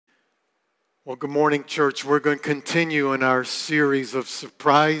Well, good morning, church. We're going to continue in our series of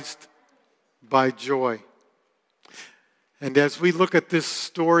Surprised by Joy. And as we look at this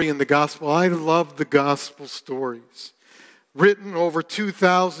story in the gospel, I love the gospel stories. Written over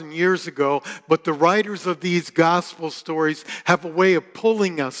 2,000 years ago, but the writers of these gospel stories have a way of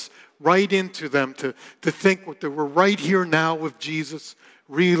pulling us right into them to think that we're right here now with Jesus,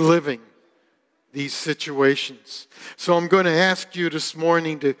 reliving these situations. So I'm going to ask you this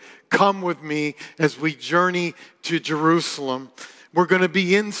morning to come with me as we journey to Jerusalem. We're going to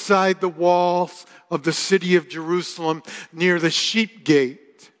be inside the walls of the city of Jerusalem near the sheep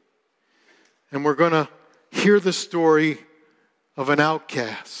gate. And we're going to hear the story of an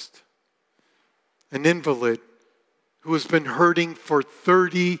outcast, an invalid who has been hurting for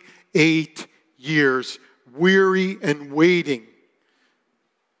 38 years, weary and waiting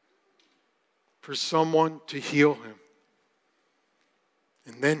for someone to heal him.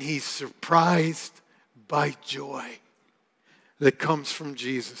 And then he's surprised by joy that comes from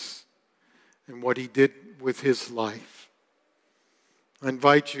Jesus and what he did with his life. I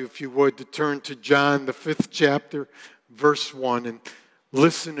invite you, if you would, to turn to John, the 5th chapter, verse 1, and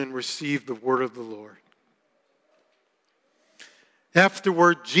listen and receive the word of the Lord.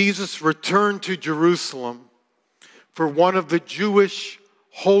 Afterward, Jesus returned to Jerusalem for one of the Jewish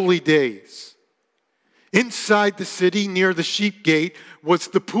holy days. Inside the city, near the sheep gate, was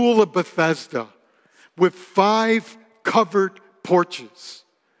the pool of Bethesda, with 5 covered porches.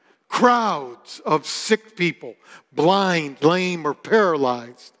 Crowds of sick people, blind, lame, or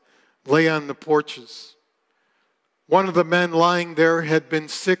paralyzed, lay on the porches. One of the men lying there had been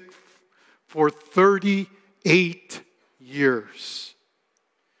sick for 38 years.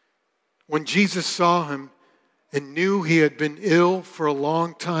 When Jesus saw him and knew he had been ill for a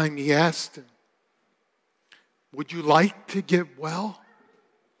long time, he asked him, "Would you like to get well?"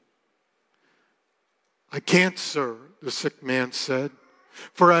 "I can't, sir," the sick man said,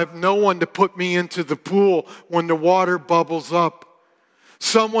 "for I have no one to put me into the pool when the water bubbles up.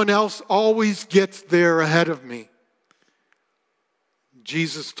 Someone else always gets there ahead of me."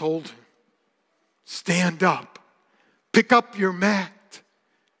 Jesus told him, "Stand up, pick up your mat,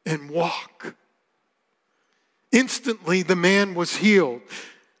 and walk." Instantly, the man was healed.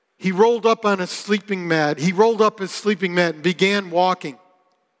 He rolled up his sleeping mat and began walking.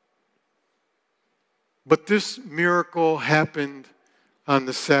 But this miracle happened on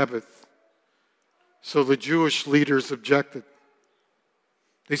the Sabbath. So the Jewish leaders objected.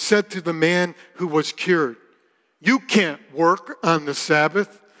 They said to the man who was cured, "You can't work on the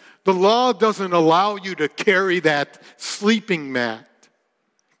Sabbath. The law doesn't allow you to carry that sleeping mat."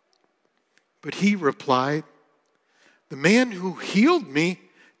 But he replied, "The man who healed me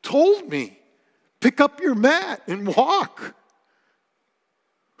told me, 'Pick up your mat and walk.'"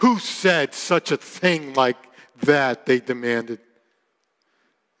 "Who said such a thing like that?" they demanded.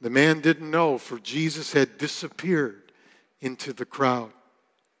 The man didn't know, for Jesus had disappeared into the crowd.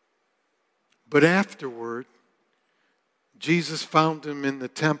 But afterward, Jesus found him in the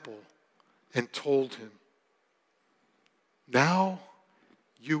temple and told him, "Now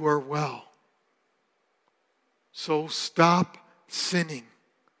you are well. So stop sinning,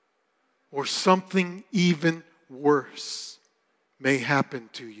 or something even worse may happen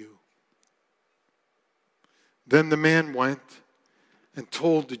to you." Then the man went and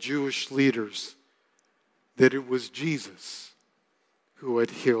told the Jewish leaders that it was Jesus who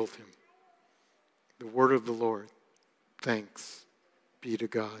had healed him. The word of the Lord. Thanks be to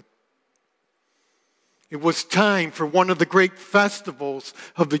God. It was time for one of the great festivals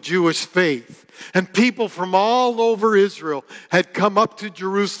of the Jewish faith. And people from all over Israel had come up to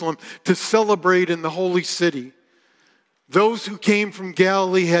Jerusalem to celebrate in the holy city. Those who came from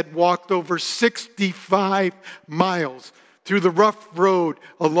Galilee had walked over 65 miles through the rough road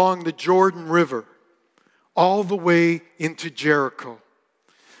along the Jordan River, all the way into Jericho.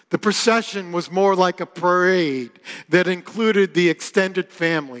 The procession was more like a parade that included the extended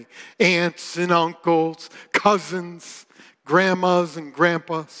family, aunts and uncles, cousins, grandmas and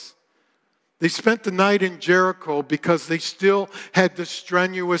grandpas. They spent the night in Jericho because they still had the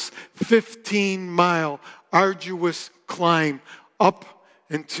strenuous 15-mile arduous climb up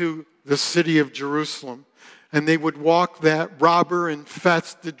into the city of Jerusalem. And they would walk that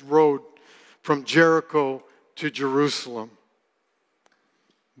robber-infested road from Jericho to Jerusalem.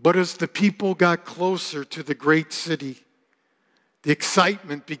 But as the people got closer to the great city, the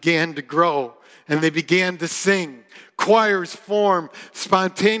excitement began to grow, and they began to sing. Choirs formed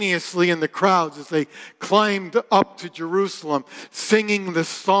spontaneously in the crowds as they climbed up to Jerusalem, singing the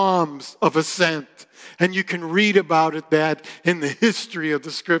Psalms of Ascent. And you can read about that in the history of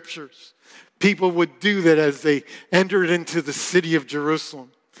the Scriptures. People would do that as they entered into the city of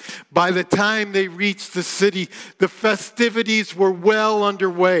Jerusalem. By the time they reached the city, the festivities were well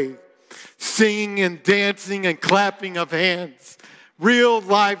underway. Singing and dancing and clapping of hands. Real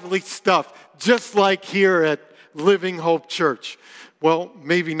lively stuff, just like here at Living Hope Church. Well,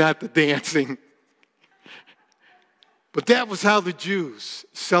 maybe not the dancing. But that was how the Jews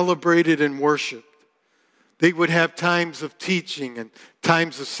celebrated and worshiped. They would have times of teaching and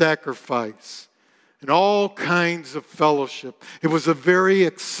times of sacrifice and all kinds of fellowship. It was a very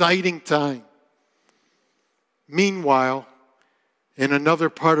exciting time. Meanwhile, in another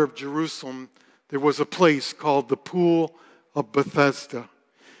part of Jerusalem, there was a place called the Pool of Bethesda.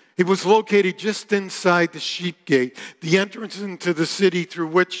 It was located just inside the sheep gate, the entrance into the city through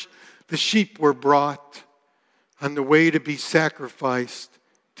which the sheep were brought on the way to be sacrificed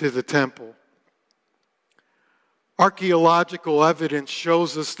to the temple. Archaeological evidence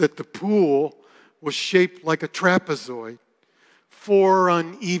shows us that the pool was shaped like a trapezoid, 4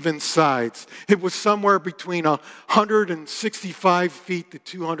 uneven sides. It was somewhere between 165 feet to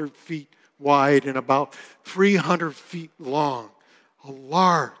 200 feet wide and about 300 feet long. A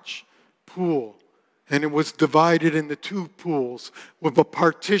large pool. And it was divided into 2 pools with a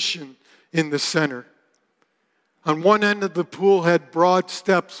partition in the center. On one end of the pool had broad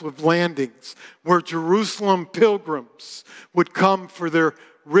steps with landings where Jerusalem pilgrims would come for their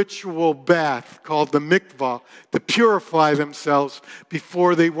ritual bath called the mikvah to purify themselves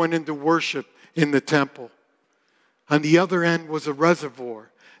before they went into worship in the temple. On the other end was a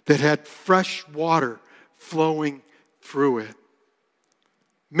reservoir that had fresh water flowing through it.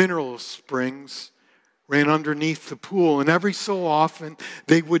 Mineral springs ran underneath the pool, and every so often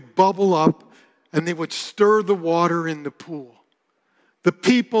they would bubble up and they would stir the water in the pool. The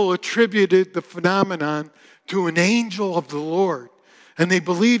people attributed the phenomenon to an angel of the Lord, and they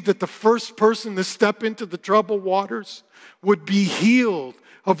believed that the first person to step into the troubled waters would be healed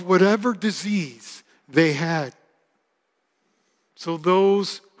of whatever disease they had. So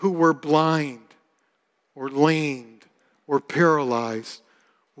those who were blind or lamed or paralyzed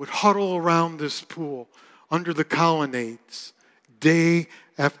would huddle around this pool under the colonnades day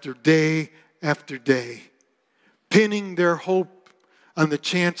after day after day, pinning their hope on the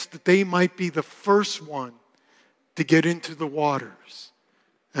chance that they might be the first one to get into the waters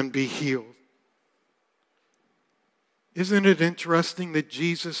and be healed. Isn't it interesting that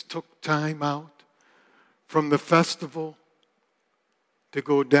Jesus took time out from the festival to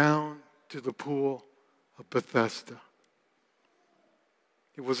go down to the pool of Bethesda?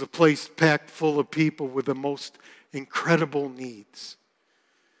 It was a place packed full of people with the most incredible needs.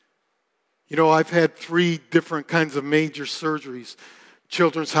 You know, I've had 3 different kinds of major surgeries.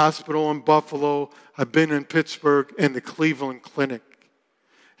 Children's Hospital in Buffalo, I've been in Pittsburgh, and the Cleveland Clinic.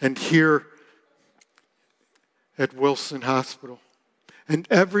 And here at Wilson Hospital. And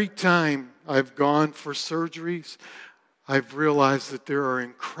every time I've gone for surgeries, I've realized that there are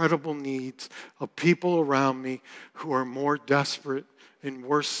incredible needs of people around me who are more desperate in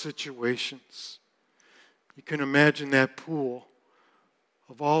worse situations. You can imagine that pool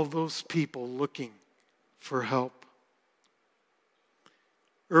of all those people looking for help.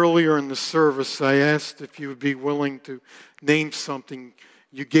 Earlier in the service, I asked if you would be willing to name something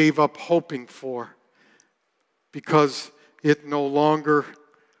you gave up hoping for because it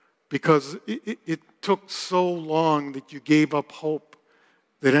took so long that you gave up hope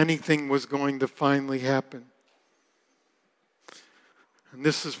that anything was going to finally happen. And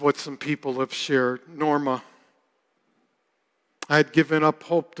this is what some people have shared. Norma, I had given up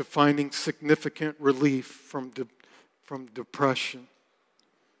hope to finding significant relief from depression.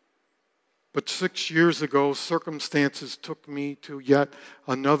 But 6 years ago, circumstances took me to yet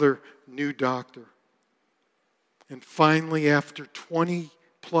another new doctor. And finally, after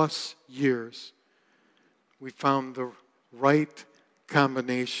 20-plus years, we found the right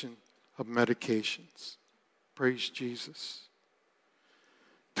combination of medications. Praise Jesus.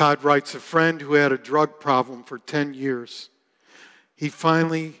 Todd writes, a friend who had a drug problem for 10 years. He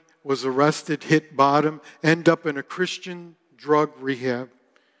finally was arrested, hit bottom, ended up in a Christian drug rehab.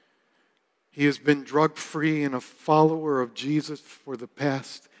 He has been drug-free and a follower of Jesus for the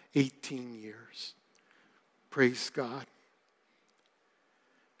past 18 years. Praise God.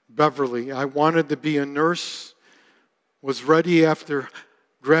 Beverly, I wanted to be a nurse, was ready after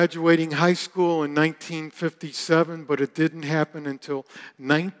graduating high school in 1957, but it didn't happen until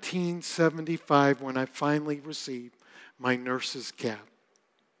 1975 when I finally received my nurse's cap.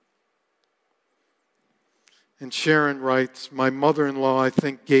 And Sharon writes, my mother-in-law, I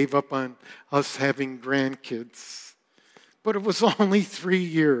think, gave up on us having grandkids. But it was only 3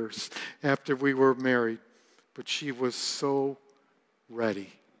 years after we were married. But she was so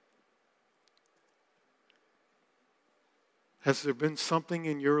ready. Has there been something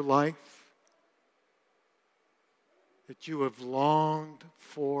in your life that you have longed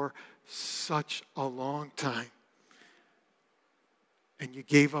for such a long time, and you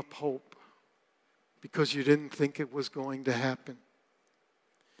gave up hope because you didn't think it was going to happen?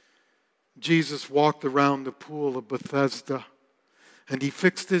 Jesus walked around the pool of Bethesda, and he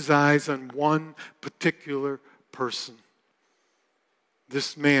fixed his eyes on one particular person.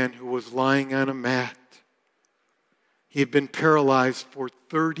 This man who was lying on a mat. He had been paralyzed for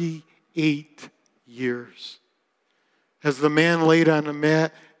 38 years. As the man laid on a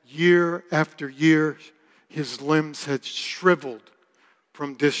mat, year after year, his limbs had shriveled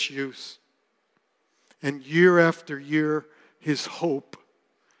from disuse. And year after year, his hope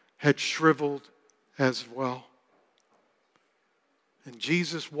had shriveled as well. And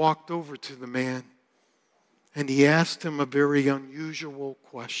Jesus walked over to the man, and he asked him a very unusual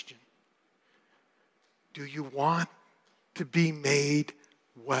question. Do you want to be made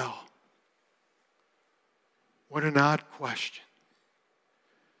well? What an odd question.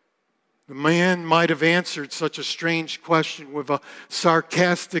 The man might have answered such a strange question with a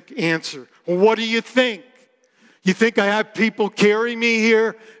sarcastic answer. Well, what do you think? You think I have people carry me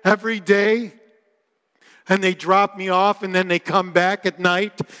here every day? And they drop me off and then they come back at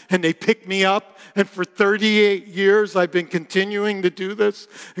night and they pick me up. And for 38 years I've been continuing to do this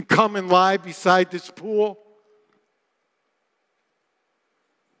and come and lie beside this pool.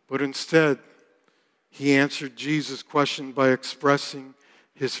 But instead, he answered Jesus' question by expressing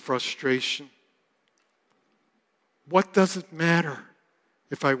his frustration. What does it matter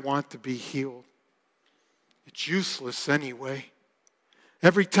if I want to be healed? It's useless anyway.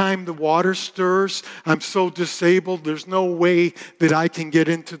 Every time the water stirs, I'm so disabled, there's no way that I can get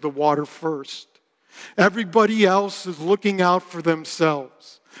into the water first. Everybody else is looking out for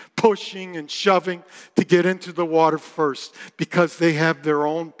themselves, pushing and shoving to get into the water first because they have their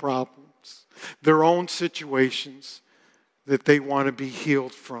own problems, their own situations that they want to be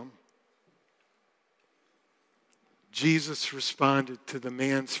healed from. Jesus responded to the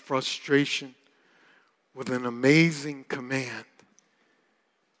man's frustration with an amazing command.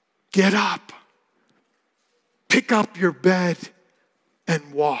 Get up, pick up your bed,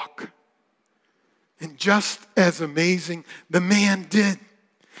 and walk. And just as amazing, the man did.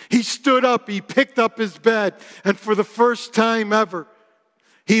 He stood up, he picked up his bed, and for the first time ever,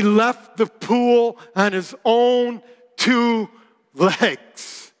 he left the pool on his own 2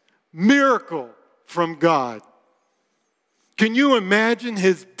 legs. Miracle from God. Can you imagine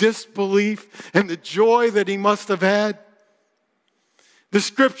his disbelief and the joy that he must have had? The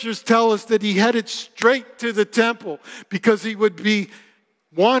scriptures tell us that he headed straight to the temple because he would be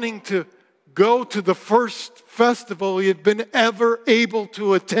wanting to go to the first festival he had been ever able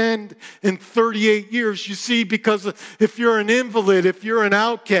to attend in 38 years. You see, because if you're an invalid, if you're an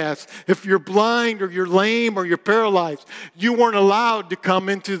outcast, if you're blind or you're lame or you're paralyzed, you weren't allowed to come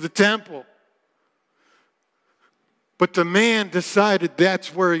into the temple. But the man decided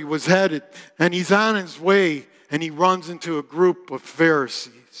that's where he was headed, and he's on his way, and he runs into a group of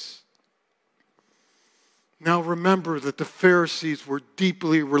Pharisees. Now remember that the Pharisees were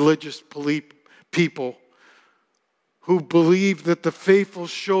deeply religious people who believed that the faithful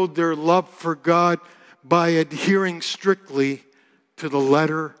showed their love for God by adhering strictly to the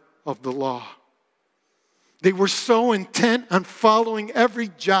letter of the law. They were so intent on following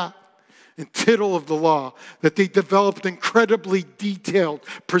every jot and tittle of the law that they developed incredibly detailed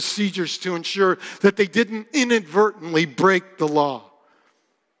procedures to ensure that they didn't inadvertently break the law.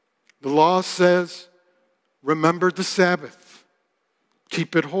 The law says, remember the Sabbath.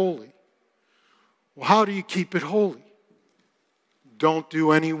 Keep it holy. Well, how do you keep it holy? Don't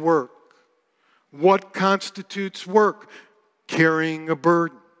do any work. What constitutes work? Carrying a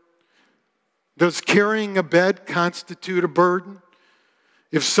burden. Does carrying a bed constitute a burden?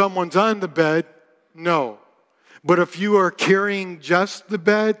 If someone's on the bed, no. But if you are carrying just the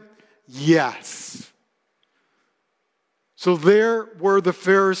bed, yes. So there were the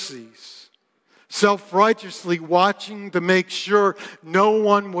Pharisees, self-righteously watching to make sure no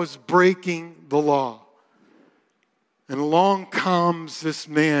one was breaking the law. And along comes this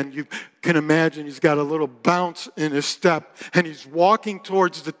man. You've can imagine he's got a little bounce in his step, and he's walking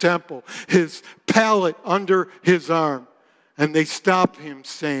towards the temple, his pallet under his arm. And they stop him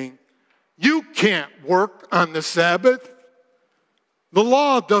saying, "You can't work on the Sabbath. The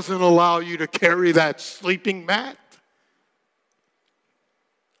law doesn't allow you to carry that sleeping mat."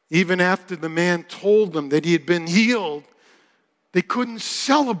 Even after the man told them that he had been healed, they couldn't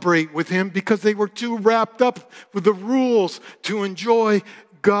celebrate with him because they were too wrapped up with the rules to enjoy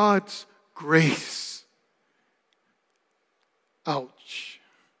God's grace. Ouch.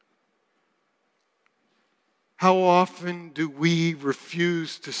 How often do we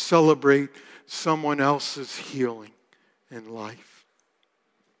refuse to celebrate someone else's healing in life?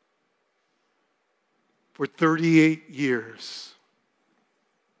 For 38 years,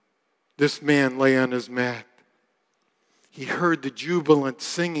 this man lay on his mat. He heard the jubilant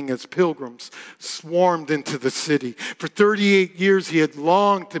singing as pilgrims swarmed into the city. For 38 years, he had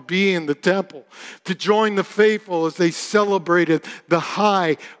longed to be in the temple, to join the faithful as they celebrated the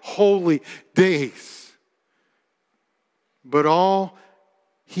high, holy days. But all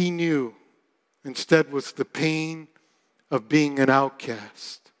he knew instead was the pain of being an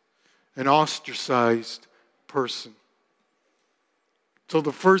outcast, an ostracized person. So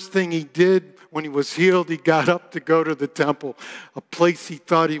the first thing he did when he was healed, he got up to go to the temple, a place he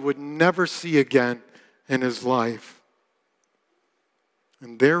thought he would never see again in his life.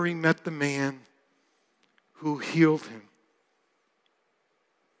 And there he met the man who healed him.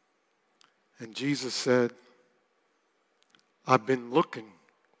 And Jesus said, "I've been looking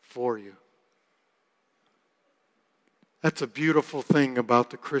for you." That's a beautiful thing about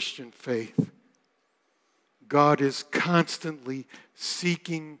the Christian faith. God is constantly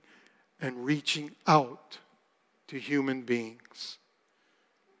seeking and reaching out to human beings.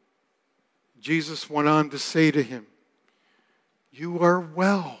 Jesus went on to say to him, "You are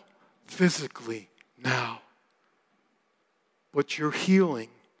well physically now, but your healing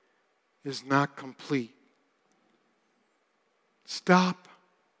is not complete. Stop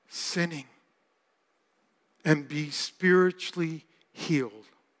sinning and be spiritually healed,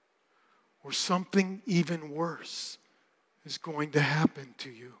 or something even worse is going to happen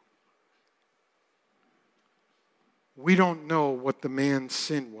to you." We don't know what the man's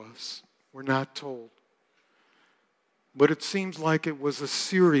sin was. We're not told. But it seems like it was a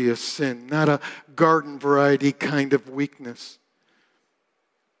serious sin, not a garden variety kind of weakness.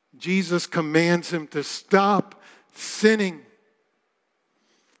 Jesus commands him to stop sinning.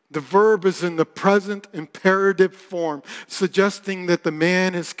 The verb is in the present imperative form, suggesting that the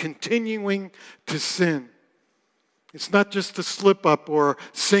man is continuing to sin. It's not just a slip-up or a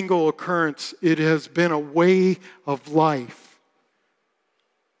single occurrence. It has been a way of life.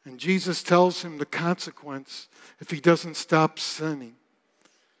 And Jesus tells him the consequence if he doesn't stop sinning.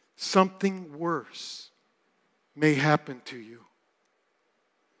 Something worse may happen to you.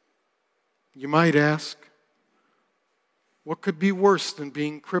 You might ask, what could be worse than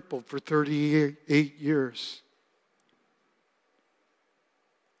being crippled for 38 years?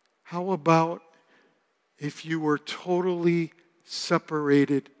 How about if you were totally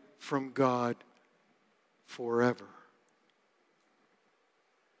separated from God forever?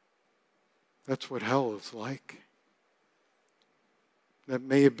 That's what hell is like. That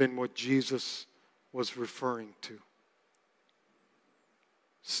may have been what Jesus was referring to.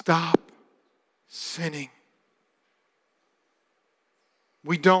 Stop sinning.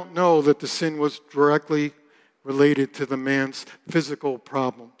 We don't know that the sin was directly related to the man's physical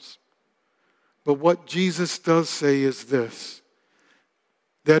problems. But what Jesus does say is this,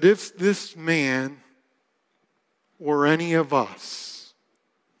 that if this man or any of us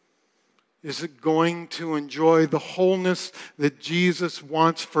is going to enjoy the wholeness that Jesus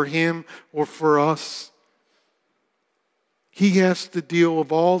wants for him or for us, he has to deal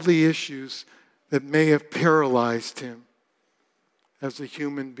with all the issues that may have paralyzed him as a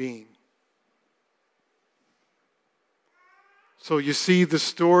human being. So you see, the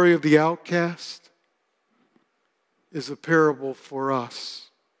story of the outcast is a parable for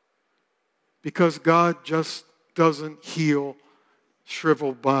us, because God just doesn't heal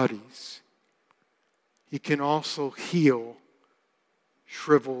shriveled bodies. He can also heal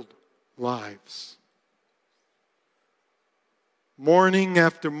shriveled lives. Morning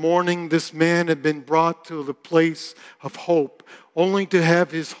after morning, this man had been brought to the place of hope, only to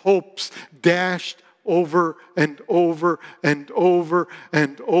have his hopes dashed over and over and over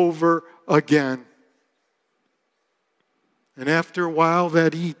and over again. And after a while,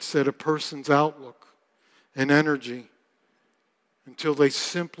 that eats at a person's outlook and energy until they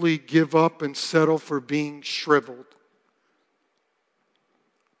simply give up and settle for being shriveled.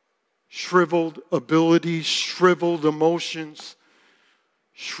 shriveled abilities, shriveled emotions,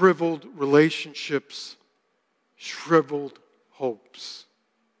 shriveled relationships, shriveled hopes.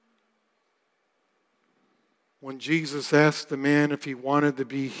 When Jesus asked the man if he wanted to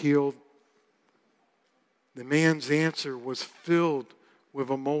be healed, the man's answer was filled with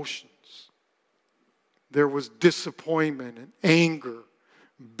emotions. There was disappointment and anger,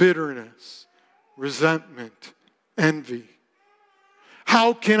 bitterness, resentment, envy.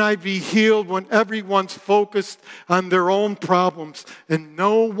 How can I be healed when everyone's focused on their own problems and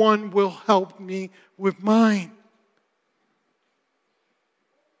no one will help me with mine?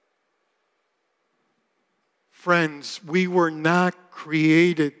 Friends, we were not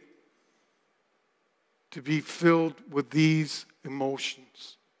created to be filled with these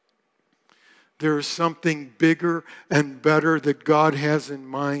emotions. There is something bigger and better that God has in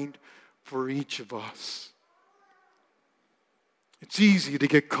mind for each of us. It's easy to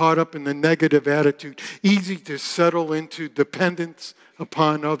get caught up in the negative attitude, easy to settle into dependence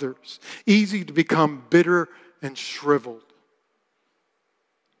upon others, easy to become bitter and shriveled.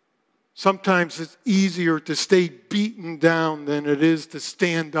 Sometimes it's easier to stay beaten down than it is to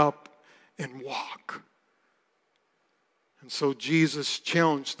stand up and walk. And so Jesus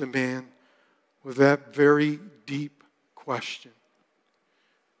challenged the man with that very deep question.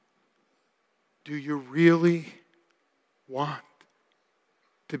 Do you really want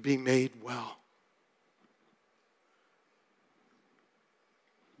to be made well?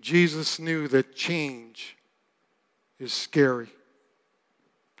 Jesus knew that change is scary.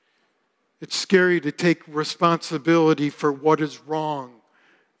 It's scary to take responsibility for what is wrong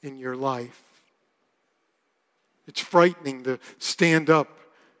in your life. It's frightening to stand up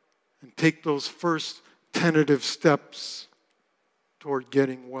and take those first tentative steps toward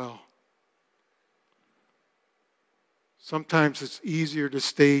getting well. Sometimes it's easier to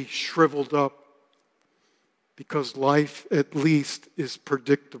stay shriveled up because life at least is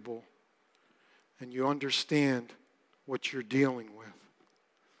predictable and you understand what you're dealing with.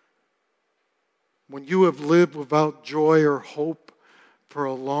 When you have lived without joy or hope for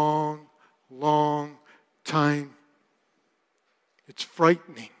a long, long time, it's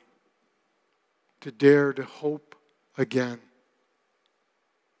frightening to dare to hope again.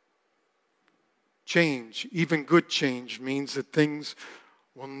 Change, even good change, means that things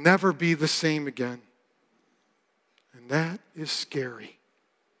will never be the same again. And that is scary.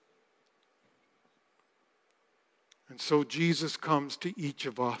 And so Jesus comes to each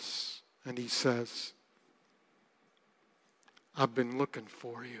of us and he says, I've been looking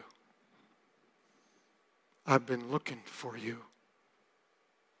for you. I've been looking for you.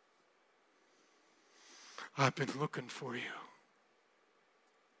 I've been looking for you.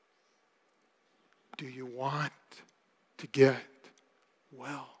 Do you want to get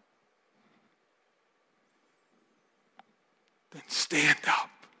well? Then stand up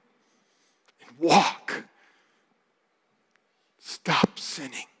and walk. Stop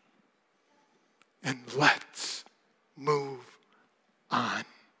sinning. And let's move on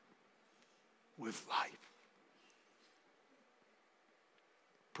with life.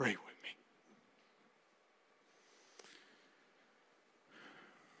 Pray with me.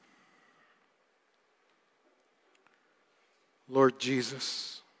 Lord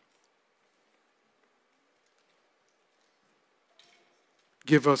Jesus,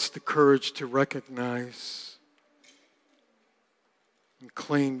 give us the courage to recognize and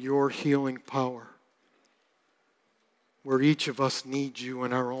claim your healing power where each of us needs you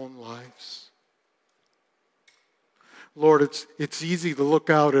in our own lives. Lord, it's easy to look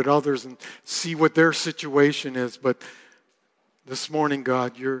out at others and see what their situation is, but this morning,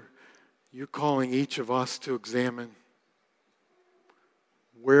 God, you're calling each of us to examine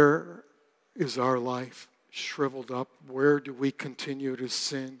where is our life shriveled up? Where do we continue to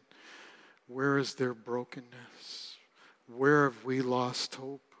sin? Where is there brokenness? Where have we lost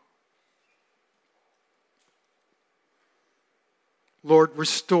hope? Lord,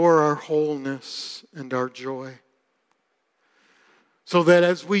 restore our wholeness and our joy, so that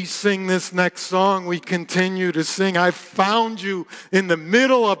as we sing this next song, we continue to sing, I found you in the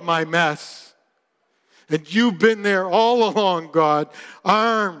middle of my mess. And you've been there all along, God.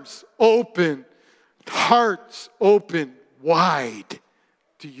 Arms open, hearts open wide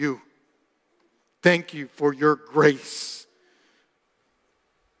to you. Thank you for your grace.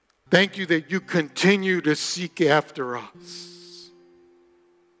 Thank you that you continue to seek after us.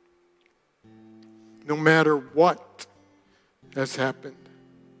 No matter what has happened.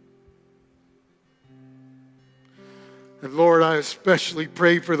 And Lord, I especially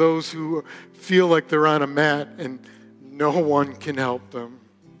pray for those who feel like they're on a mat and no one can help them.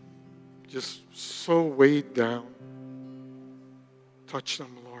 just so weighed down. Touch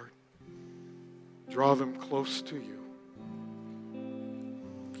them, Lord. Draw them close to you.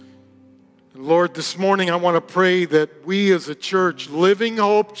 And Lord, this morning I want to pray that we as a church, Living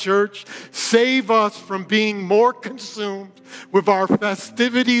Hope Church, save us from being more consumed with our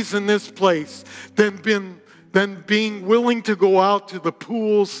festivities in this place than being willing to go out to the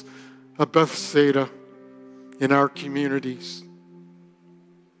pools of Bethsaida in our communities,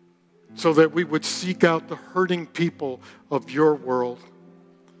 so that we would seek out the hurting people of your world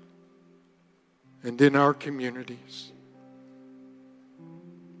and in our communities.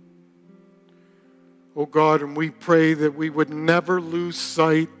 Oh God, and we pray that we would never lose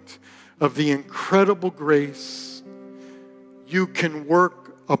sight of the incredible grace you can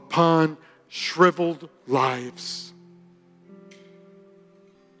work upon shriveled lives.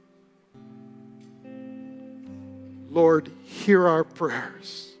 Lord, hear our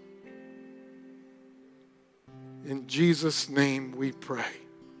prayers. In Jesus' name we pray.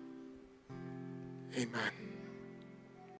 Amen.